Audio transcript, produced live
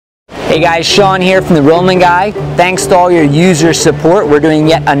Hey guys, Sean here from The Roman Guy. Thanks to all your user support, we're doing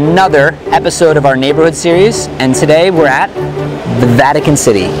yet another episode of our neighborhood series, and today we're at the Vatican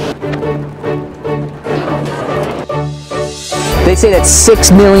City. They say that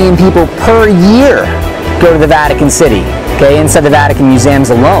 6 million people per year go to the Vatican City, okay, inside the Vatican Museums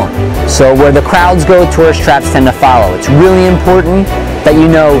alone. So where the crowds go, tourist traps tend to follow. It's really important that you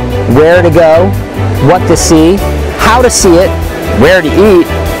know where to go, what to see, how to see it, where to eat,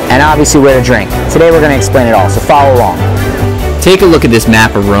 and obviously where to drink. Today we're going to explain it all, so follow along. Take a look at this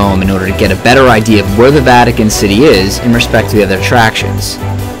map of Rome in order to get a better idea of where the Vatican City is in respect to the other attractions.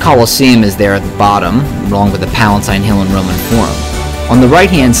 Colosseum is there at the bottom, along with the Palatine Hill and Roman Forum. On the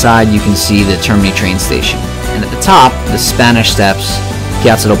right-hand side you can see the Termini train station, and at the top, the Spanish Steps,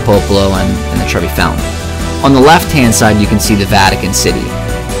 Piazza del Popolo, and the Trevi Fountain. On the left-hand side you can see the Vatican City.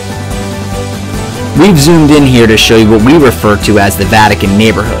 We've zoomed in here to show you what we refer to as the Vatican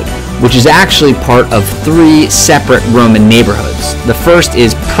neighborhood, which is actually part of 3 separate Roman neighborhoods. The first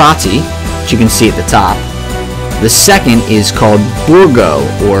is Prati, which you can see at the top. The second is called Borgo,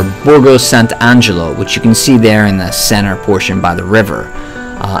 or Borgo Sant'Angelo, which you can see there in the center portion by the river.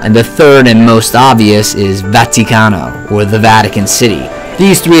 And the third and most obvious is Vaticano, or the Vatican City.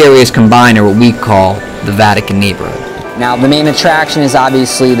 These 3 areas combined are what we call the Vatican neighborhood. Now, the main attraction is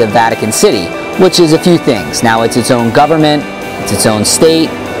obviously the Vatican City, which is a few things. Now, it's its own government, it's its own state,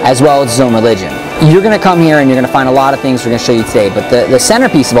 as well as its own religion. You're going to come here and you're going to find a lot of things we're going to show you today, but the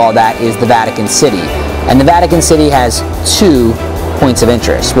centerpiece of all that is the Vatican City. And the Vatican City has 2 points of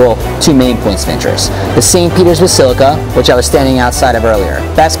interest, well, 2 main points of interest. The St. Peter's Basilica, which I was standing outside of earlier.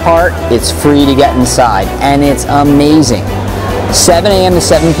 Best part, it's free to get inside, and it's amazing. 7 a.m. to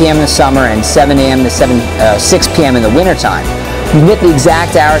 7 p.m. in the summer and 7 a.m. to 6 p.m. in the wintertime. You can get the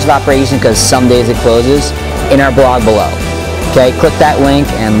exact hours of operation because some days it closes in our blog below. Okay, click that link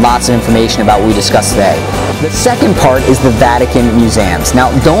and lots of information about what we discussed today. The second part is the Vatican Museums.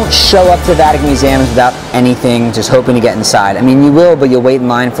 Now, don't show up to the Vatican Museums without anything, just hoping to get inside. I mean, you will, but you'll wait in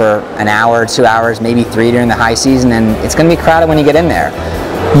line for an hour, 2 hours, maybe 3 during the high season, and it's going to be crowded when you get in there.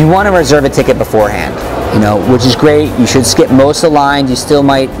 You want to reserve a ticket beforehand, which is great. You should skip most of the lines. You still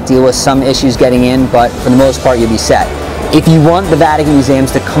might deal with some issues getting in, but for the most part, you'll be set. If you want the Vatican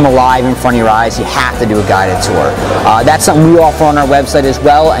Museums to come alive in front of your eyes, you have to do a guided tour. That's something we offer on our website as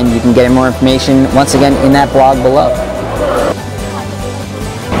well, and you can get more information, once again, in that blog below.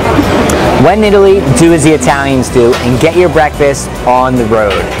 When in Italy, do as the Italians do and get your breakfast on the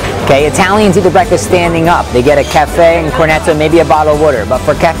road. Okay, Italians eat their breakfast standing up. They get a cafe and cornetto, maybe a bottle of water. But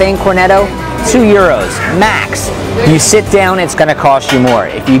for cafe and cornetto, €2 max. If you sit down, it's going to cost you more.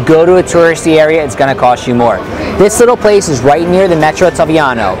 If you go to a touristy area, it's going to cost you more. This little place is right near the Metro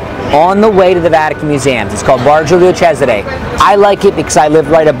Taviano, on the way to the Vatican Museums. It's called Bar Giulio Cesare. I like it because I live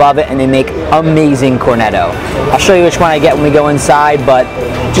right above it and they make amazing cornetto. I'll show you which one I get when we go inside, but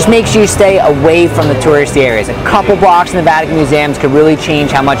just make sure you stay away from the touristy areas. A couple blocks in the Vatican Museums could really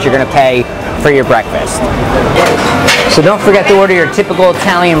change how much you're going to pay for your breakfast. So don't forget to order your typical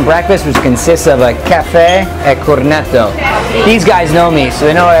Italian breakfast, which consists of a cafe e cornetto. These guys know me, so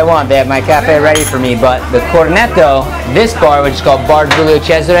they know what I want. They have my cafe ready for me, but the cornetto, this bar, which is called Bar Giulio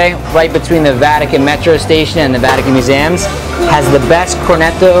Cesare, right between the Vatican Metro Station and the Vatican Museums, has the best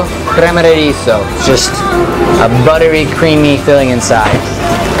cornetto crema di riso. It's just a buttery, creamy filling inside.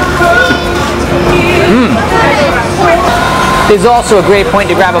 This is also a great point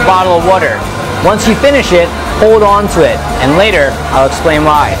to grab a bottle of water. Once you finish it, hold on to it, and later I'll explain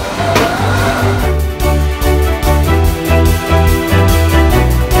why.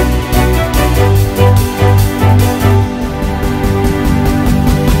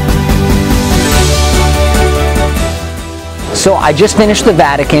 So I just finished the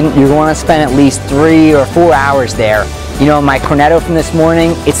Vatican. You're going to spend at least 3 or 4 hours there. My cornetto from this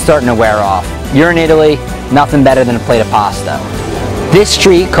morning, it's starting to wear off. You're in Italy, nothing better than a plate of pasta. This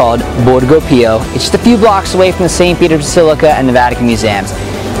street, called Borgo Pio, it's just a few blocks away from the St. Peter's Basilica and the Vatican Museums.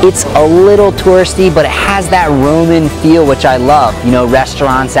 It's a little touristy, but it has that Roman feel, which I love.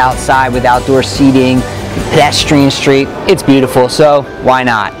 Restaurants outside with outdoor seating, pedestrian street. It's beautiful, so why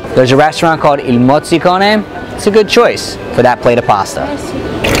not? There's a restaurant called Il Mozzicone. It's a good choice for that plate of pasta.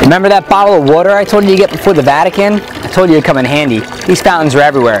 Remember that bottle of water I told you to get before the Vatican? I told you it'd come in handy. These fountains are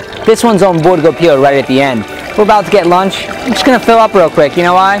everywhere. This one's on Borgo Pio right at the end. We're about to get lunch. I'm just going to fill up real quick. You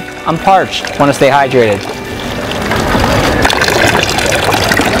know why? I'm parched. Want to stay hydrated.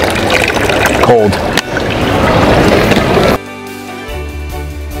 Cold.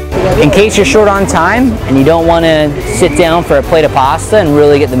 In case you're short on time and you don't want to sit down for a plate of pasta and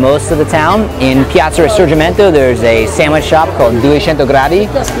really get the most of the town, in Piazza Risorgimento there's a sandwich shop called Duecento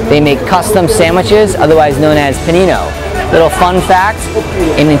Gradi. They make custom sandwiches, otherwise known as panino. Little fun fact,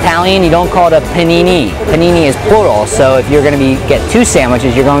 in Italian you don't call it a panini. Panini is plural, so if you're going to get 2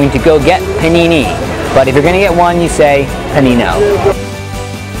 sandwiches, you're going to go get panini. But if you're going to get 1, you say panino.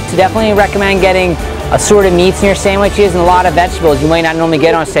 So definitely recommend getting assorted meats in your sandwiches and a lot of vegetables you might not normally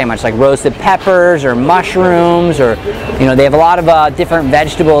get on a sandwich, like roasted peppers or mushrooms, or they have a lot of different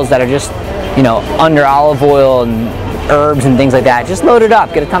vegetables that are just under olive oil and herbs and things like that. Just load it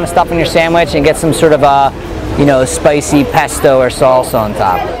up, get a ton of stuff in your sandwich, and get some sort of spicy pesto or salsa on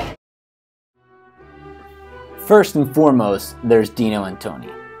top. First and foremost, there's Dino and Toni.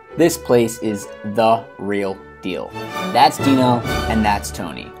 This place is the real deal. That's Dino and that's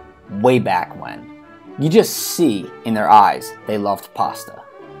Toni. Way back when. You just see in their eyes they loved pasta.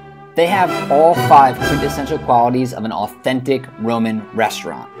 They have all 5 quintessential qualities of an authentic Roman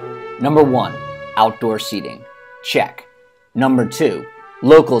restaurant. Number 1, outdoor seating. Check. Number 2,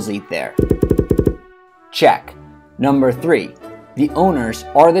 locals eat there. Check. Number 3, the owners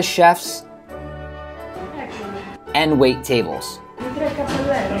are the chefs and wait tables.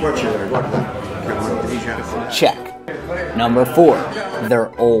 Check. Number 4,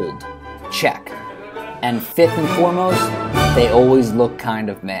 they're old. Check. And 5th and foremost, they always look kind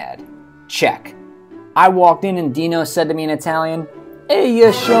of mad. Check. I walked in and Dino said to me in Italian, "Hey,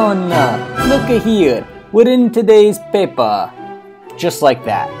 Shona, look here, we're in today's paper." Just like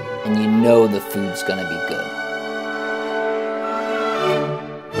that, and you know the food's gonna be good.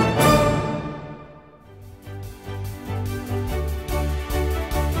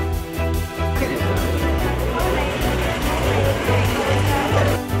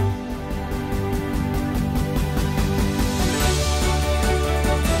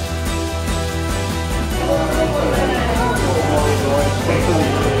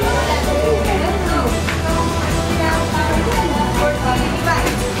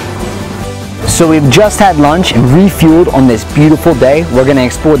 So we've just had lunch and refueled on this beautiful day. We're going to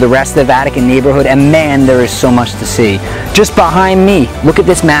explore the rest of the Vatican neighborhood, and man, there is so much to see. Just behind me, look at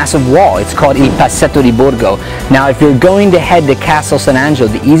this massive wall. It's called Il Passetto di Borgo. Now, if you're going to head to Castle Sant'Angelo,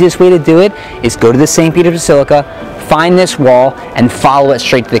 the easiest way to do it is go to the St. Peter's Basilica, find this wall, and follow it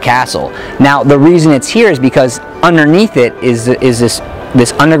straight to the castle. Now, the reason it's here is because underneath it is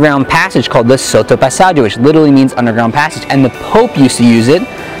this underground passage called the Sotto Passaggio, which literally means underground passage, and the Pope used to use it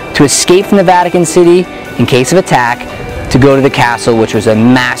to escape from the Vatican City in case of attack, to go to the castle, which was a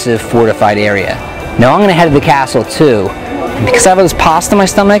massive fortified area. Now I'm going to head to the castle too, and because I have all this pasta in my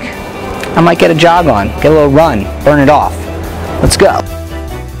stomach, I might get a jog on, get a little run, burn it off. Let's go.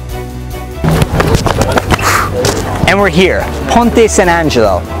 And we're here, Ponte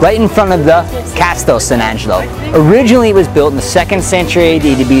Sant'Angelo, right in front of the Castel Sant'Angelo. Originally it was built in the 2nd century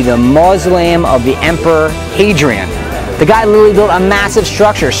AD to be the mausoleum of the Emperor Hadrian. The guy literally built a massive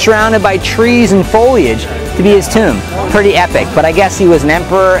structure surrounded by trees and foliage to be his tomb. Pretty epic, but I guess he was an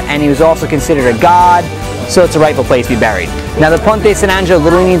emperor and he was also considered a god, so it's a rightful place to be buried. Now the Ponte Sant'Angelo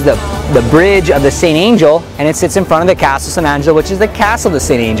literally means the bridge of the Saint Angel, and it sits in front of the Castle Sant'Angelo, which is the castle of the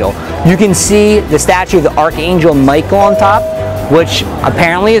Saint Angel. You can see the statue of the Archangel Michael on top, which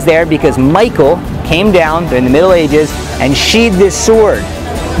apparently is there because Michael came down during the Middle Ages and sheathed this sword,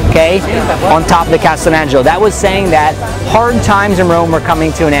 okay, on top of the Castle Sant'Angelo. That was saying that hard times in Rome were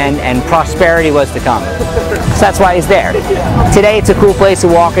coming to an end and prosperity was to come. So that's why he's there. Today it's a cool place to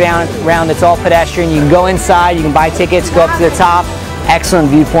walk around. It's all pedestrian. You can go inside, you can buy tickets, go up to the top. Excellent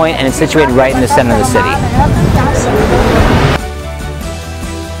viewpoint, and it's situated right in the center of the city.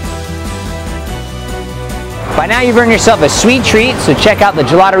 By now you've earned yourself a sweet treat, so check out the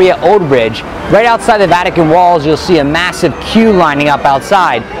Gelateria Old Bridge. Right outside the Vatican walls you'll see a massive queue lining up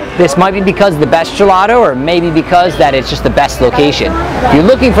outside. This might be because of the best gelato, or maybe because that it's just the best location. If you're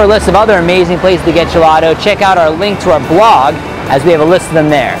looking for a list of other amazing places to get gelato, check out our link to our blog, as we have a list of them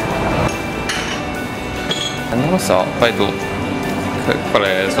there. Non lo so, fai tu. Qual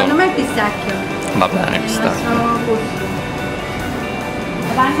è? Secondo me il pistacchio. Va bene, pistacchio.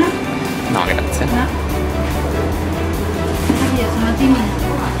 La panna? No, grazie. No? Io sono timida.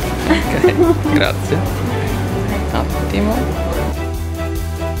 Ok, grazie. Attimo.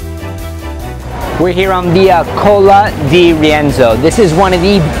 We're here on Via Colla di Rienzo. This is one of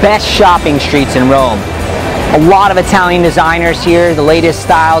the best shopping streets in Rome. A lot of Italian designers here, the latest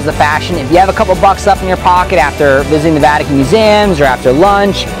styles, the fashion. If you have a couple bucks left in your pocket after visiting the Vatican Museums or after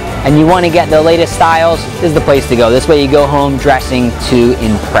lunch, and you want to get the latest styles, this is the place to go. This way you go home dressing to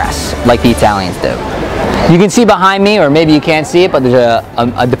impress, like the Italians do. You can see behind me, or maybe you can't see it, but there's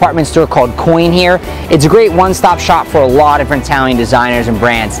a department store called Coin here. It's a great one-stop shop for a lot of different Italian designers and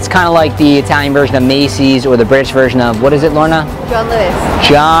brands. It's kind of like the Italian version of Macy's or the British version of, what is it, Lorna? John Lewis.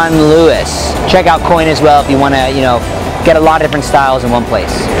 John Lewis. Check out Coin as well if you want to, you know, get a lot of different styles in one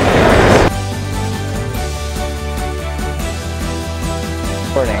place.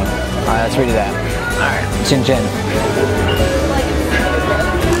 Recording. All right, let's redo that. All right, chin chin.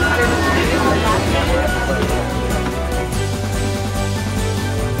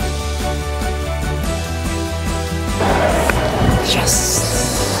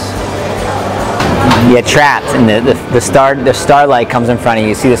 You get trapped, and the starlight comes in front of you.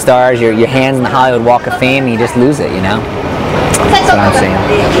 You see the stars, your hands in the Hollywood Walk of Fame, and you just lose it, you know? That's what I'm saying.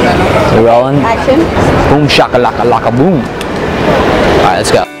 We're rolling. Action. Boom, shaka laka laka boom. All right,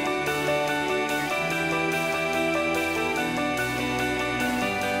 let's go.